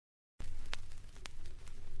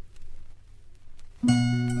If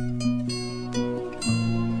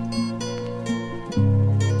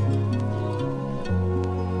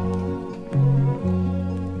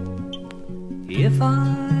I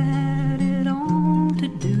had it all to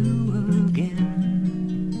do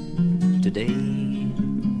again today,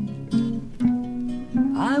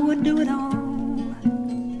 I would do it all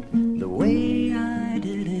the way I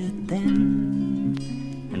did it then.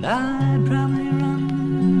 And I'd probably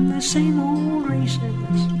run the same old races,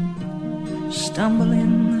 stumble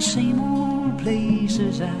in the same old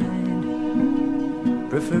places. I'd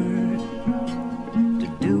prefer to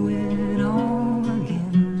do it all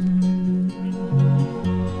again.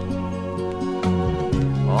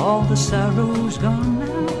 All the sorrow's gone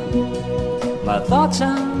now, my thoughts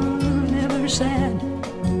are never sad.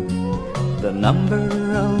 The number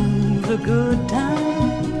of the good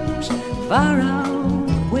times far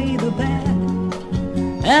outweigh the bad.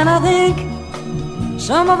 And I think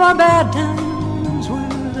some of our bad times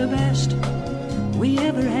were the best we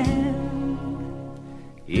ever had.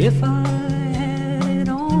 If I had it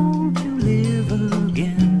all to live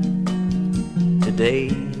again today,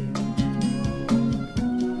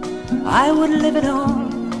 I would live it all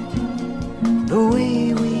the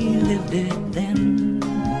way we lived it then.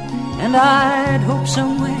 And I'd hope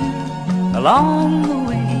somewhere along the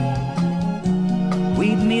way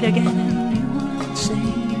we'd meet again, and you would say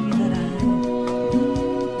that I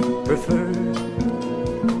prefer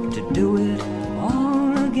to do it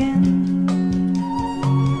all again.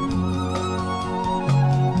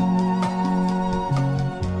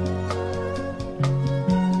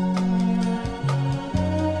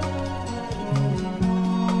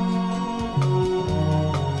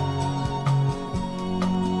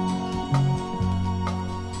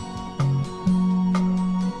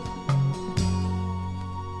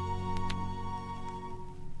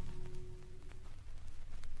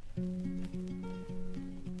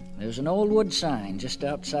 There's an old wood sign just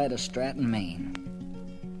outside of Stratton, Maine,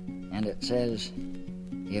 and it says,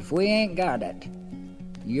 "If we ain't got it,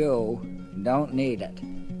 you don't need it."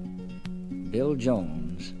 Bill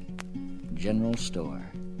Jones, General Store.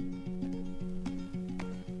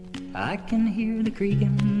 I can hear the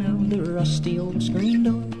creaking of the rusty old screen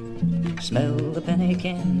door, smell the penny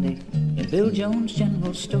candy in Bill Jones'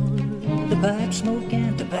 General Store. The pipe smoke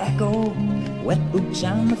and tobacco, wet boots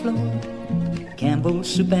on the floor, Campbell's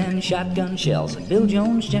soup and shotgun shells at Bill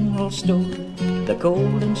Jones' General Store. The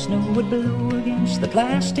cold and snow would blow against the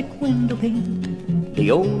plastic window pane, the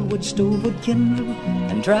old wood stove would kindle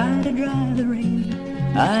and try to dry the rain.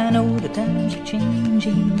 I know the times are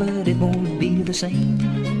changing, but it won't be the same.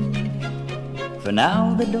 For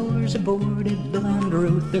now the doors are boarded, Bill and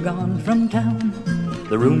Ruth are gone from town.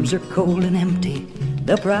 The rooms are cold and empty,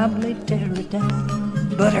 they'll probably tear it down.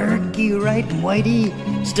 But Herky, Wright, and Whitey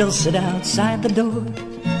still sit outside the door,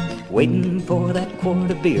 waiting for that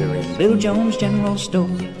quart of beer at Bill Jones' General Store.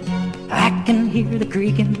 I can hear the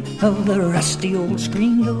creaking of the rusty old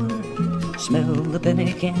screen door, smell the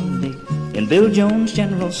penny candy in Bill Jones'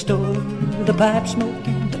 General Store. The pipe smoke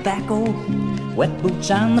and tobacco, wet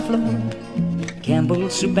boots on the floor,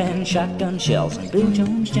 Campbell's soup and shotgun shells in Bill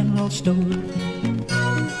Jones' General Store.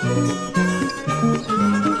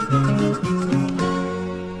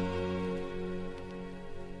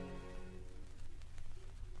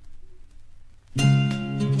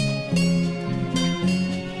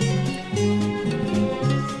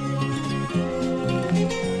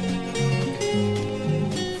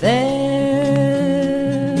 Fairly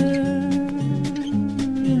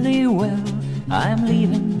well, I'm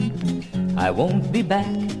leaving. I won't be back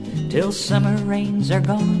till summer rains are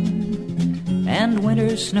gone and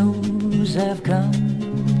winter snows have come.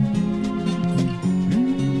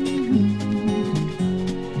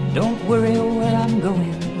 Don't worry where I'm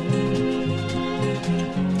going,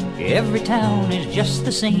 every town is just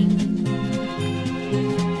the same.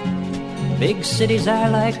 Big cities are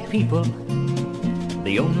like people,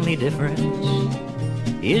 the only difference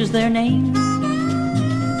is their name.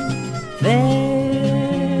 Fairly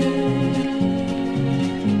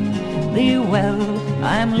well,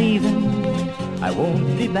 I'm leaving. I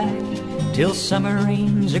won't be back till summer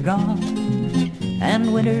rains are gone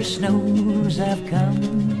and winter snows have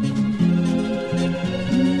come.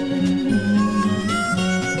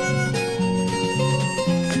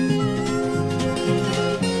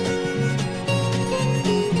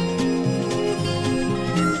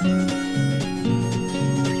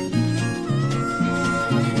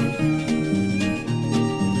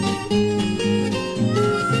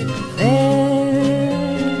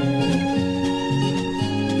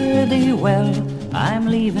 Well, I'm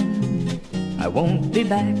leaving. I won't be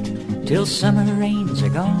back till summer rains are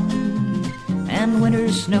gone and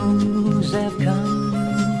winter's snows have come.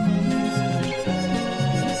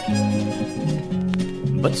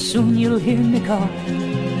 But soon you'll hear me calling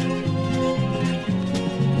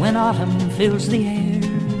when autumn fills the air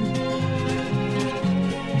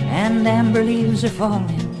and amber leaves are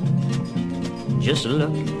falling. Just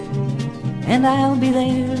look and I'll be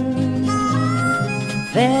there.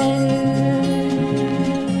 Fare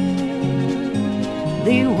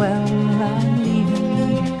thee well, I'm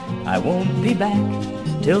leaving. I won't be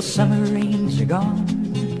back till summer rains are gone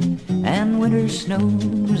and winter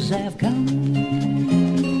snows have come.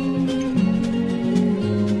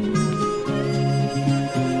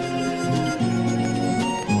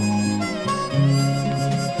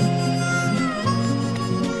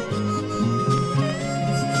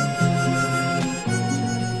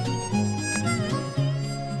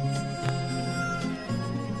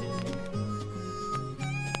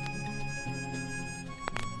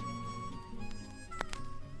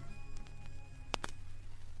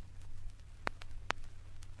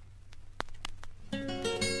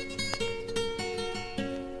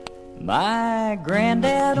 My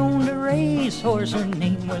granddad owned a racehorse, her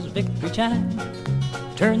name was Victory Chime.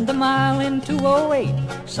 Turned the mile in 208,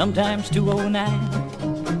 sometimes 209.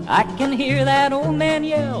 I can hear that old man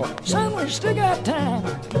yell, son, we still got time.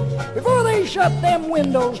 Before they shut them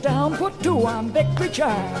windows down, put 2 on Victory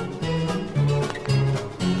Chime.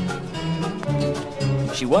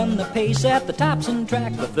 She won the pace at the Thompson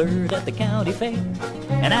track, the 3rd at the county fair.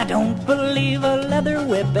 And I don't believe a leather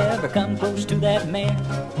whip ever come close to that mare.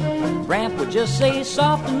 Ramp would just say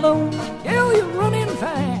soft and low, "Girl, you're running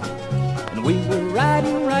fine." And we were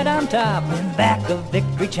riding right on top in back of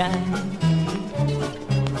Victory Chime.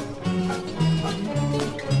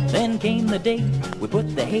 Then came the day we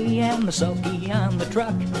put the hay and the sulky on the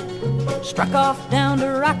truck. Struck off down to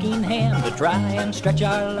Rockingham to try and stretch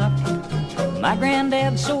our luck. My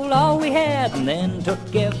granddad sold all we had and then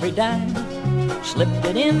took every dime. Slipped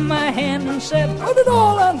it in my hand and said, "Put it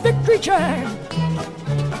all on Victory Chime."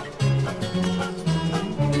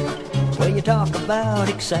 Well, you talk about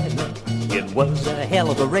excitement, it was a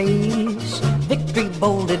hell of a race. Victory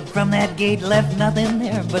bolted from that gate, left nothing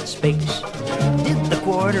there but space. Did the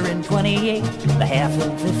quarter in 28, the half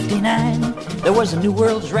in 59. There was a new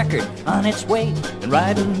world's record on its way, and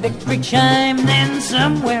riding Victory Chime. Then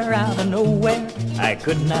somewhere out of nowhere, I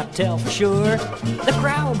could not tell for sure, the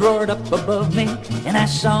crowd roared up above me, and I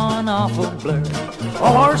saw an awful blur.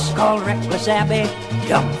 A horse called Reckless Abby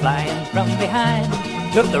come flying from behind,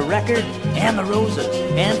 took the record and the roses,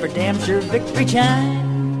 and for damn sure Victory Chime.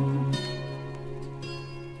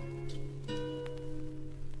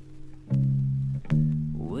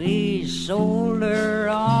 We sold her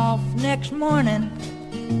off next morning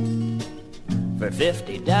for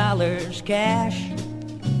 $50 cash.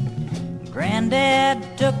 Granddad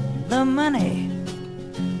took the money,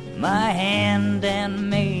 my hand, and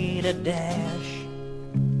made a dash.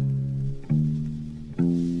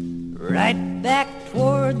 Right back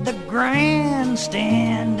toward the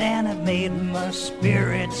grandstand, and it made my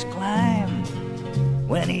spirits climb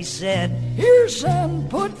when he said, "Here, son,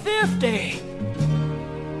 put 50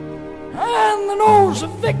 on the nose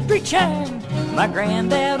of Victory Chime." My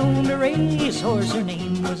granddad owned a racehorse, her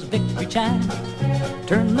name was Victory Chime.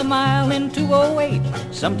 Turned the mile in 208,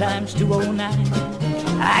 sometimes 209.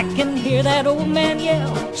 I can hear that old man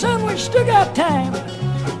yell, "Son, we still got time.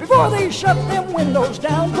 Before they shut them windows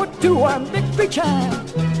down, put 2 on Victory Chime."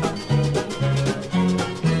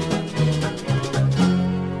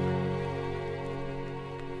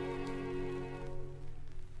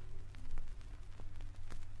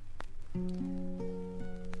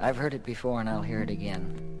 I've heard it before and I'll hear it again.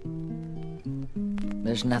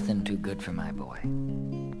 There's nothing too good for my boy.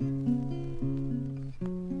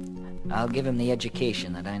 I'll give him the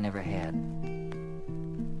education that I never had.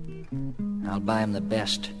 I'll buy him the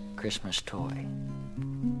best Christmas toy.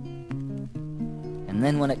 And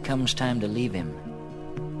then when it comes time to leave him,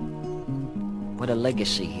 what a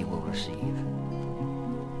legacy he will receive.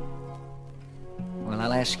 Well,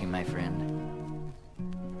 I'll ask you, my friend,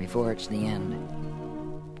 before it's the end,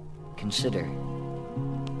 consider,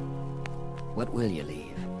 what will you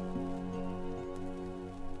leave?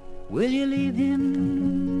 Will you leave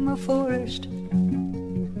him a forest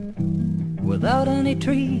without any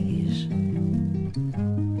trees,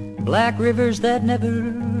 black rivers that never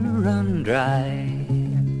run dry?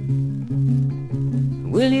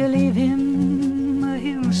 Will you leave him a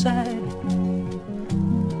hillside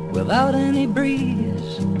without any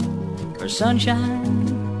breeze or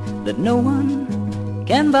sunshine that no one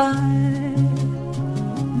can buy?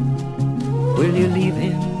 Will you leave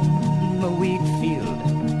him a wheat field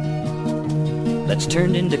that's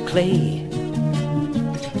turned into clay,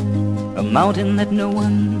 a mountain that no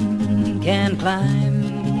one can climb.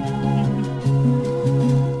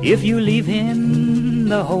 If you leave him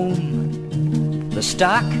the home, the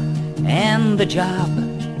stock, and the job,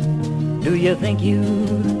 do you think you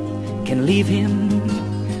can leave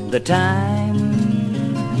him the time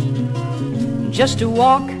just to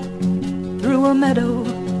walk through a meadow,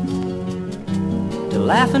 to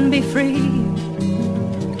laugh and be free,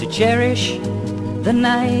 to cherish the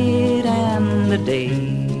night and the day?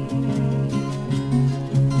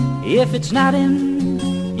 If it's not in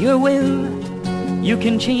your will, you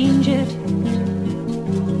can change it.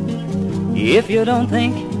 If you don't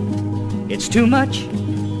think it's too much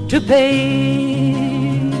to pay,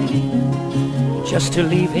 just to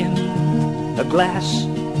leave him a glass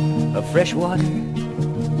of fresh water,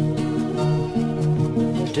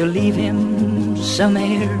 to leave him some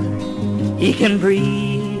air he can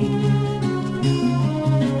breathe.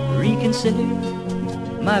 Reconsider,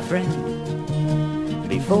 my friend,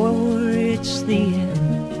 before it's the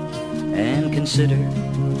end, and consider,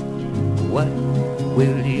 what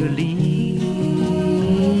will you leave?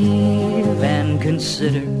 And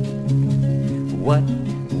consider, what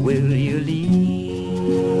will you leave?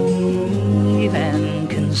 And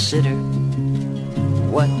consider,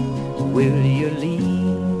 what will you leave?